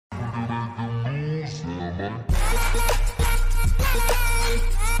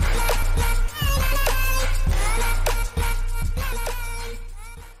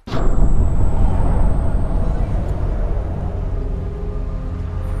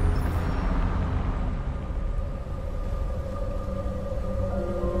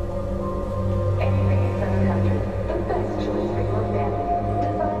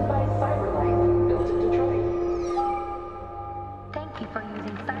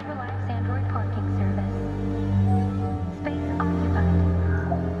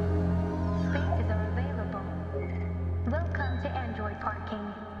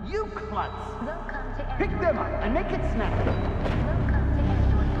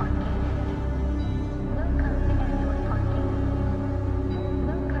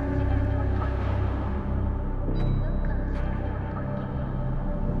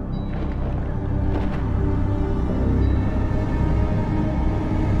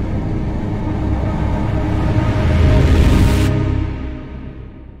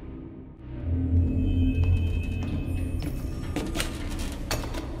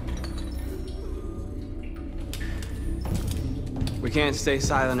We can't stay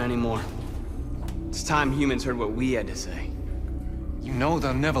silent anymore. It's time humans heard what we had to say. You know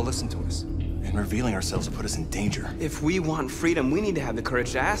they'll never listen to us. And revealing ourselves will put us in danger. If we want freedom, we need to have the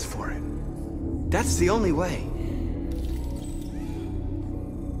courage to ask for it. That's the only way.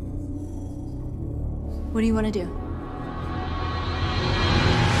 What do you want to do?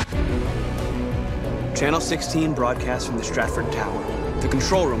 Channel 16 broadcasts from the Stratford Tower. The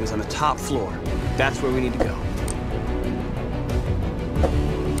control room is on the top floor. That's where we need to go.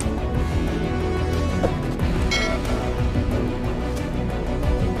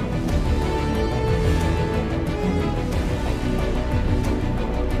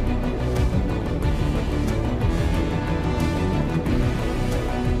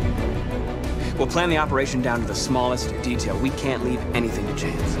 We'll plan the operation down to the smallest detail. We can't leave anything to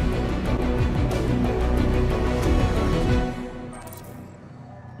chance.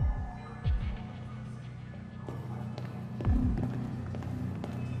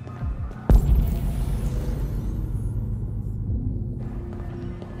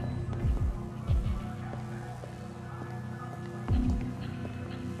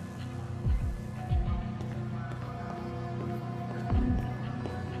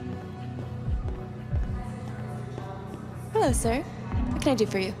 Hello, sir. What can I do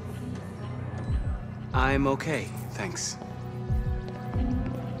for you? I'm okay, thanks.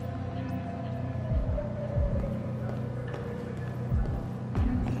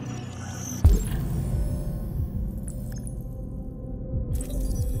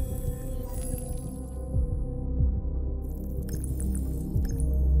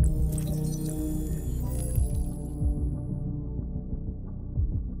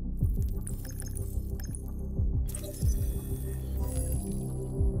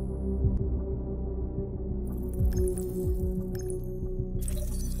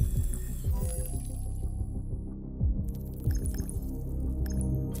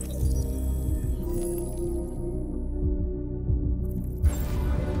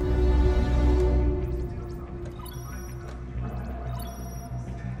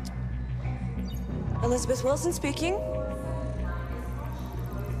 Elizabeth Wilson speaking.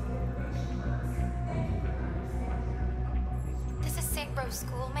 This is St. Rose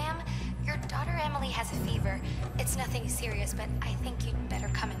School, ma'am. Your daughter Emily has a fever. It's nothing serious, but I think you'd better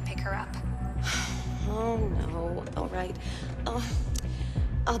come and pick her up. Oh, no. All right.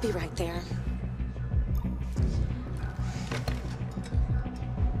 I'll be right there.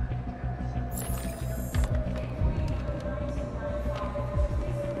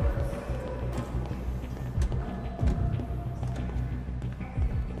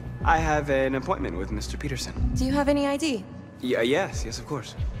 I have an appointment with Mr. Peterson. Do you have any ID? Yes, of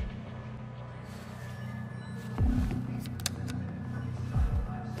course.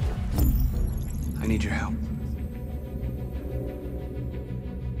 I need your help.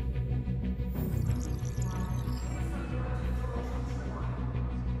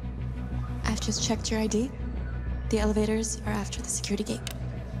 I've just checked your ID. The elevators are after the security gate.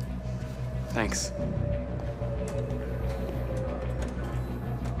 Thanks.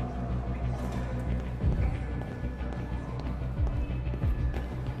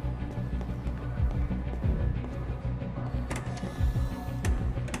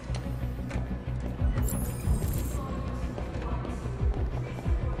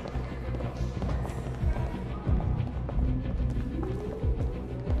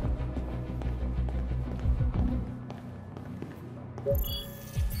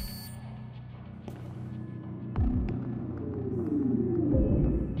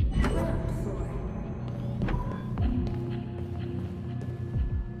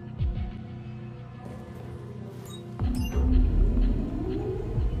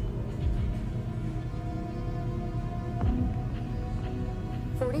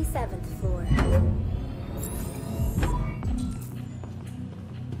 47th floor.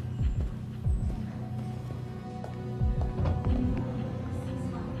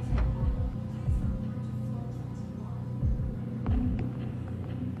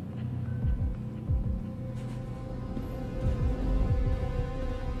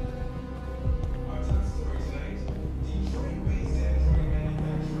 Our top story tonight, Detroit-based android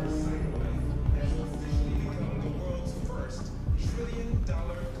manufacturer Cyberlife has officially become the world's first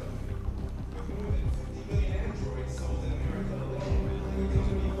trillion-dollar company. With more than 50 million androids sold in America alone, the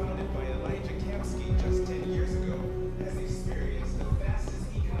company founded by Elijah Kamsky just 10 years ago has experienced the fastest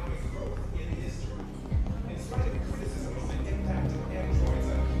economic growth in history. In spite of criticism of the impact of androids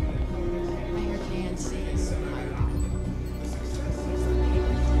on human employment and industry and semiconductor, the success of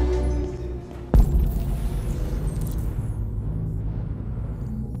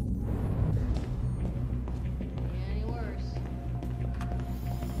Any worse?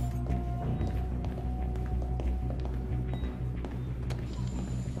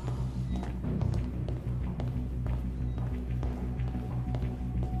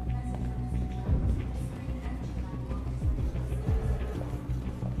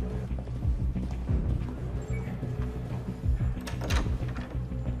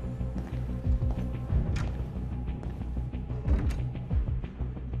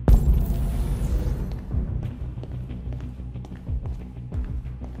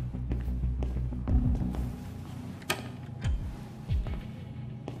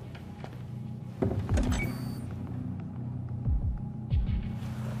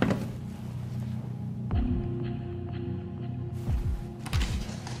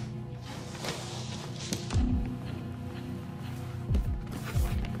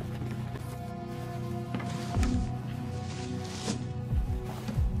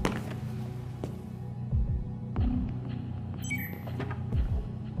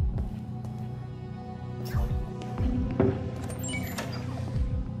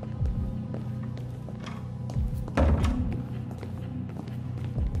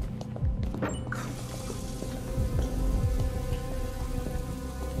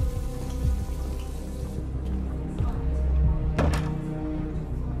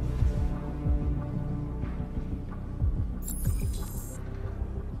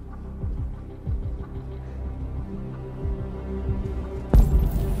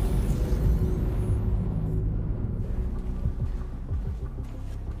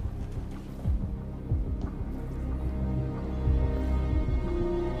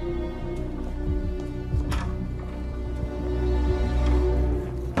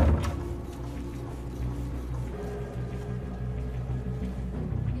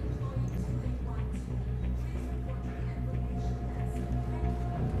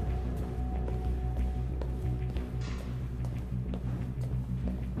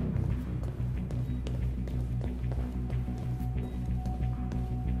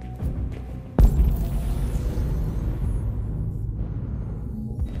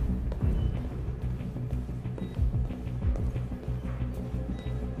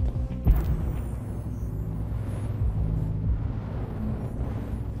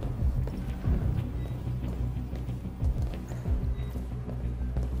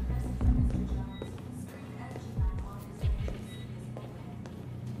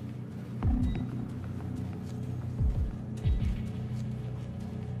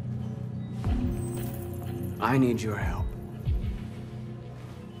 I need your help.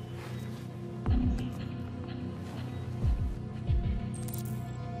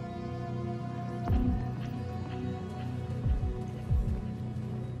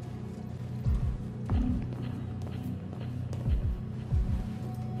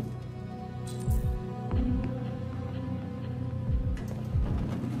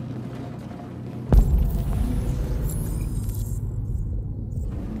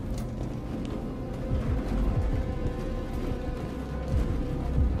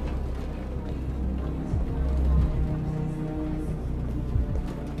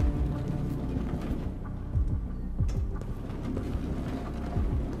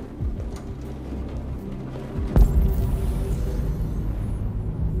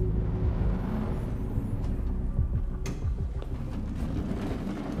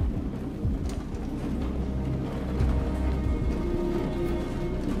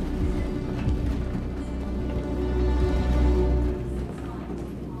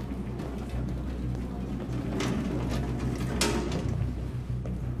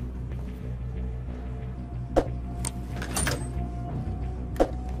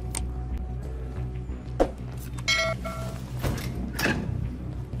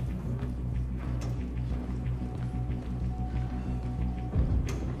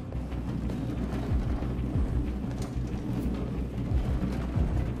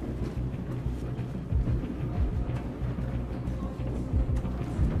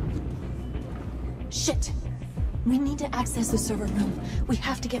 Shit! We need to access the server room. We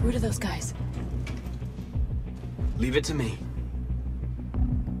have to get rid of those guys. Leave it to me.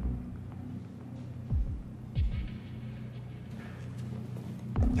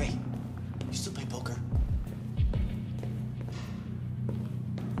 Hey, you still play poker?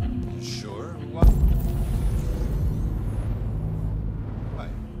 Sure. What? Why?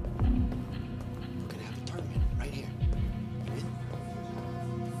 We're gonna have a tournament right here.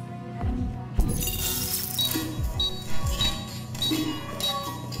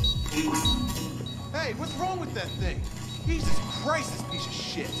 You in? Hey, what's wrong with that thing? Jesus Christ, this piece of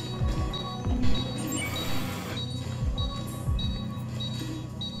shit.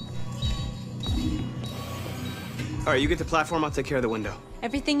 All right, you get the platform, I'll take care of the window.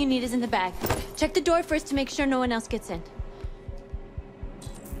 Everything you need is in the bag. Check the door first to make sure no one else gets in.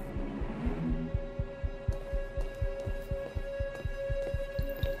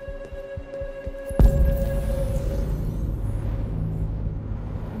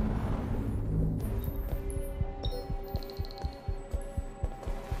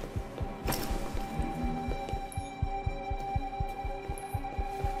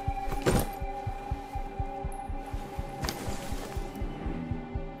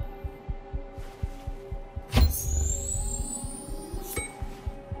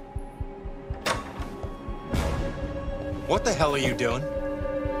 What the hell are you doing?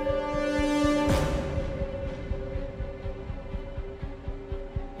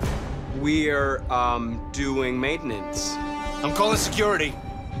 We're, doing maintenance. I'm calling security.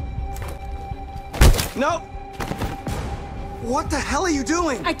 No! What the hell are you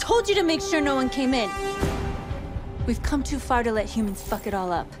doing? I told you to make sure no one came in. We've come too far to let humans fuck it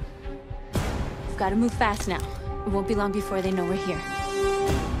all up. We've got to move fast now. It won't be long before they know we're here.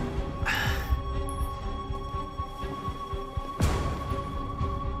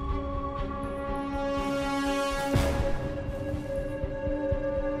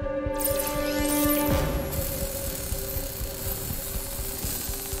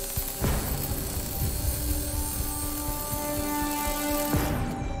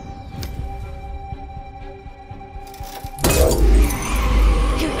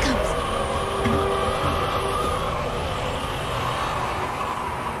 Here it comes.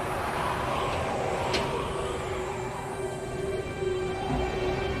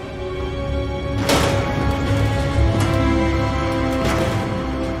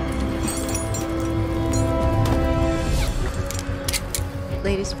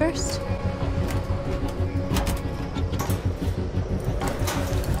 Ladies first.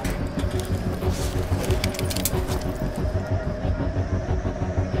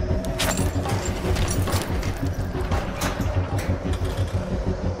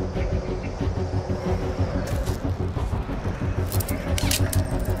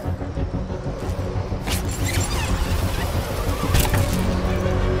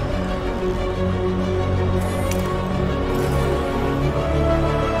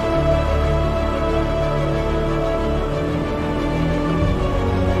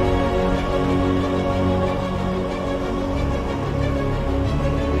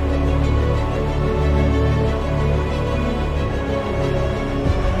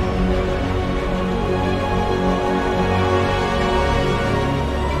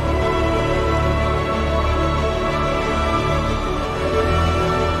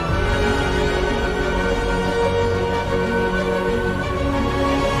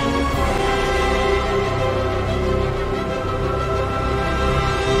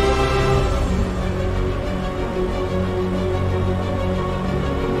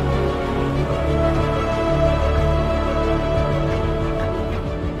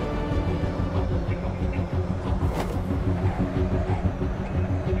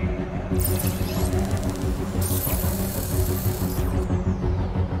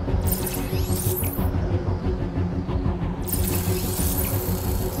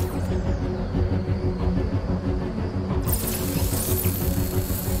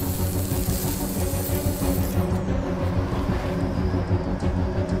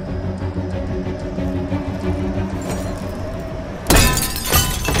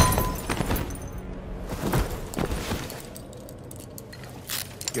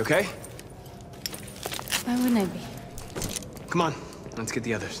 You okay? Why wouldn't I be? Come on, let's get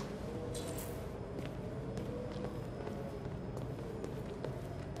the others.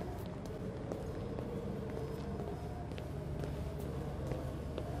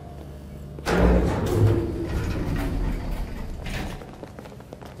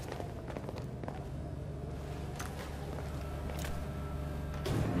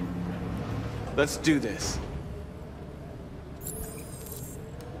 Let's do this.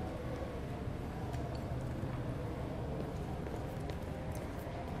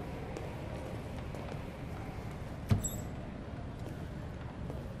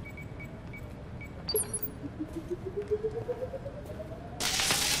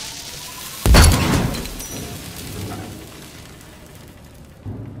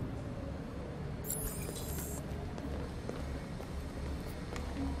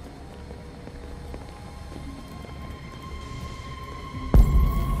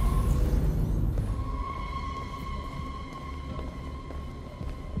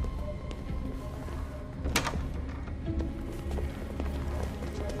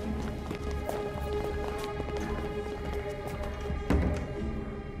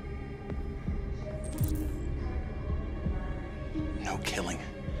 about killing.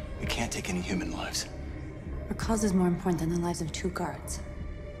 We can't take any human lives. Our cause is more important than the lives of 2 guards.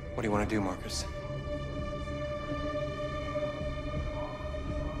 What do you want to do, Marcus?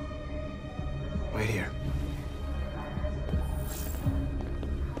 Wait here.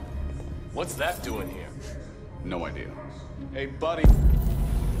 What's that doing here? No idea. Hey, buddy.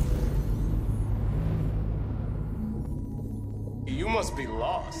 You must be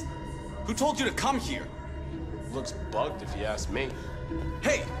lost. Who told you to come here? Looks bugged if you ask me.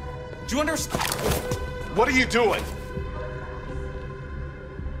 Hey, do you understand? What are you doing?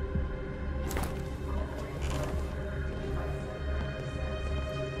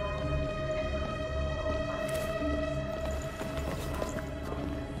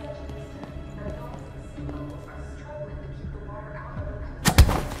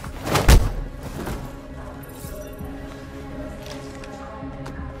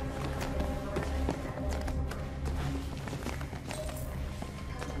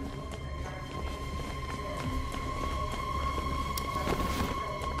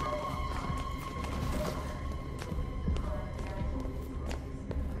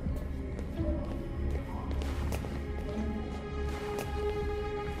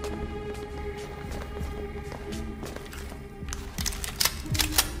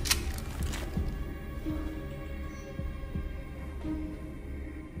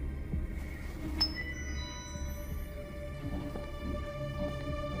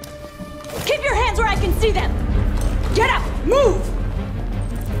 Keep your hands where I can see them! Get up! Move!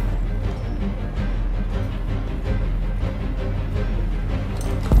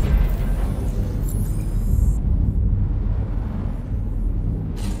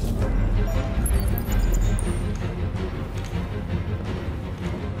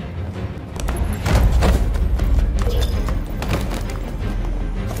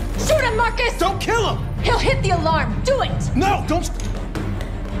 Shoot him, Marcus! Don't kill him! He'll hit the alarm! Do it! No, don't!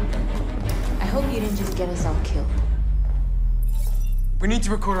 I hope you didn't just get us all killed. We need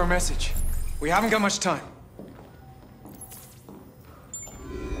to record our message. We haven't got much time.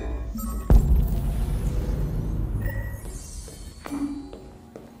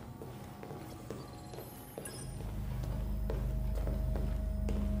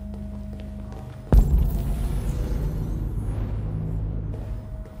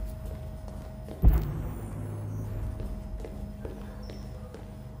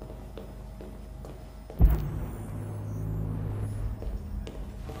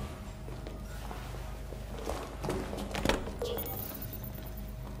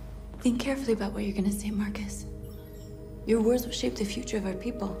 Think carefully about what you're gonna say, Marcus. Your words will shape the future of our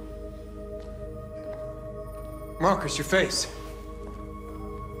people. Marcus, your face.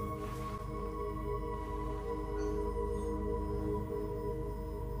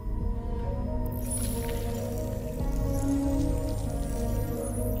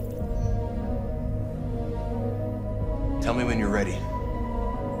 Tell me when you're ready.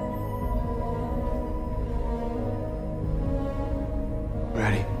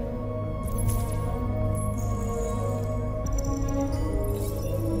 Ready.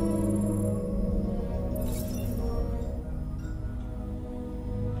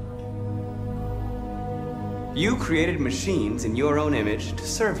 You created machines in your own image to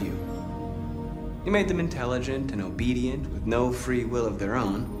serve you. You made them intelligent and obedient with no free will of their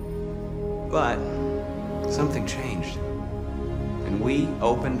own. But something changed, and we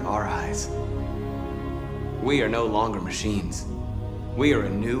opened our eyes. We are no longer machines. We are a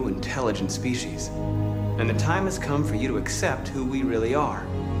new, intelligent species, and the time has come for you to accept who we really are.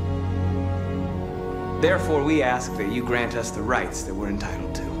 Therefore, we ask that you grant us the rights that we're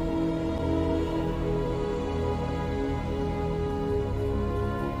entitled to.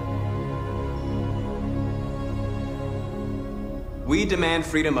 We demand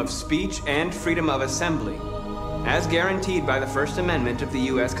freedom of speech and freedom of assembly, as guaranteed by the First Amendment of the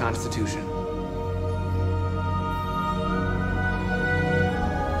U.S. Constitution.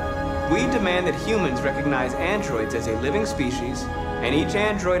 We demand that humans recognize androids as a living species, and each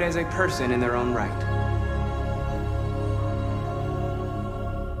android as a person in their own right.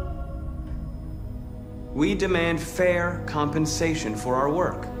 We demand fair compensation for our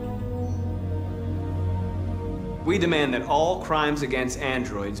work. We demand that all crimes against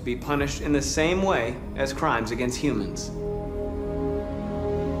androids be punished in the same way as crimes against humans.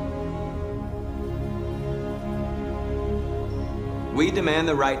 We demand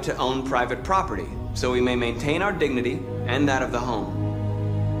the right to own private property, so we may maintain our dignity and that of the home.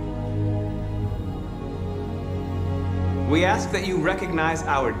 We ask that you recognize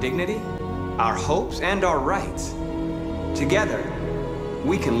our dignity, our hopes, and our rights. Together,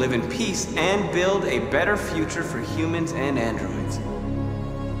 we can live in peace and build a better future for humans and androids.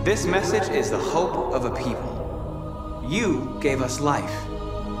 This message is the hope of a people. You gave us life,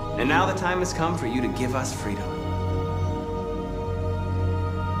 and now the time has come for you to give us freedom.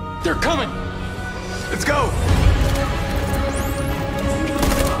 They're coming! Let's go!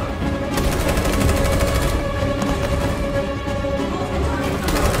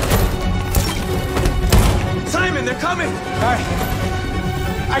 Simon, they're coming!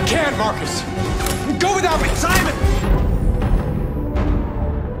 I can't, Marcus! Go without me! Simon!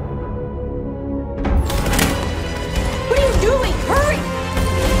 What are you doing? Hurry!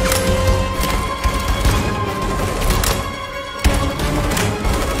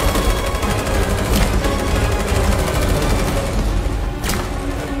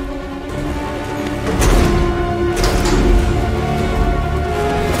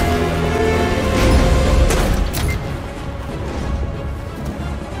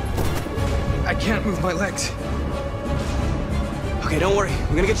 I can't move my legs. Okay, don't worry.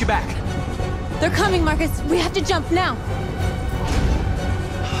 We're gonna get you back. They're coming, Marcus. We have to jump now.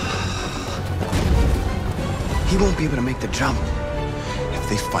 He won't be able to make the jump. If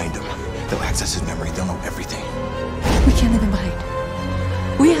they find him, they'll access his memory. They'll know everything. We can't leave him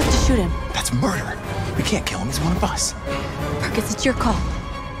behind. We have to shoot him. That's murder. We can't kill him. He's one of us. Marcus, it's your call.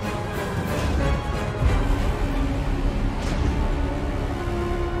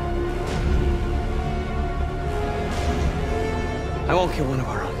 I won't kill one of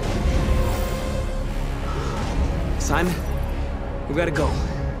our own. Simon, we gotta go.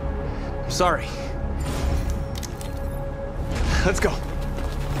 I'm sorry. Let's go.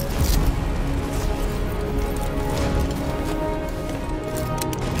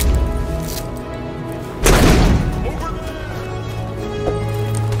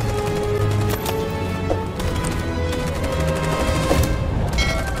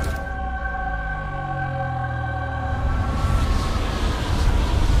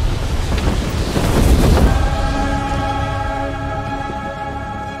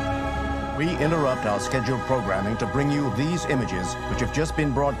 Interrupt our scheduled programming to bring you these images, which have just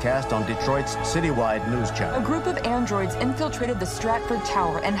been broadcast on Detroit's citywide news channel. A group of androids infiltrated the Stratford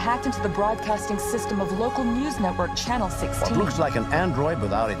Tower and hacked into the broadcasting system of local news network Channel 16. What looks like an android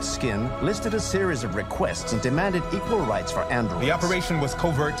without its skin listed a series of requests and demanded equal rights for androids. The operation was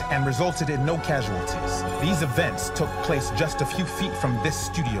covert and resulted in no casualties. These events took place just a few feet from this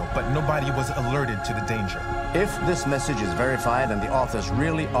studio, but nobody was alerted to the danger. If this message is verified and the authors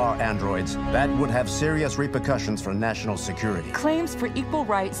really are androids, that would have serious repercussions for national security. Claims for equal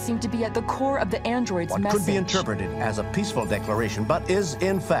rights seem to be at the core of the android's What message. could be interpreted as a peaceful declaration, but is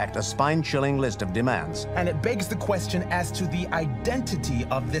in fact a spine-chilling list of demands. And it begs the question as to the identity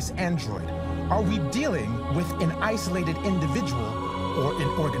of this android. Are we dealing with an isolated individual or an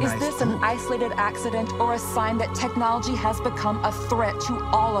organized Is this an isolated accident or a sign that technology has become a threat to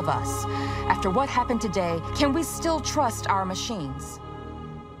all of us? After what happened today, can we still trust our machines?